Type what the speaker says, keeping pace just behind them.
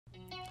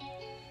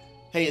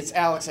Hey, it's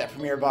Alex at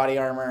Premier Body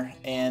Armor,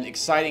 and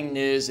exciting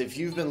news, if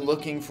you've been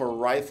looking for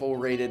rifle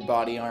rated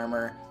body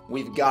armor,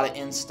 we've got it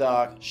in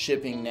stock,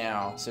 shipping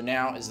now. So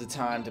now is the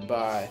time to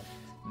buy.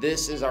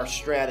 This is our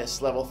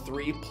Stratis Level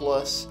 3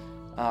 Plus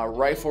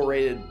rifle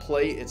rated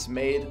plate. It's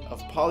made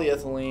of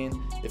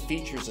polyethylene, it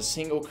features a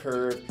single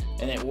curve,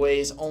 and it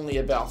weighs only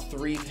about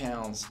 3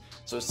 pounds.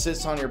 So it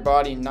sits on your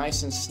body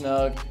nice and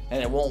snug,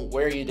 and it won't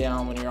wear you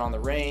down when you're on the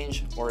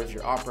range or if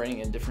you're operating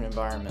in a different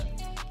environment.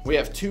 We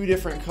have two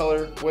different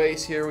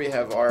colorways here. We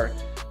have our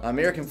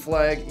American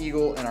flag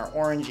eagle and our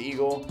orange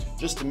eagle,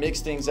 just to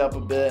mix things up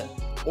a bit.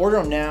 Order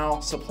them now,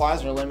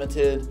 supplies are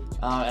limited,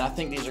 and I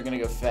think these are gonna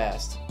go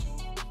fast.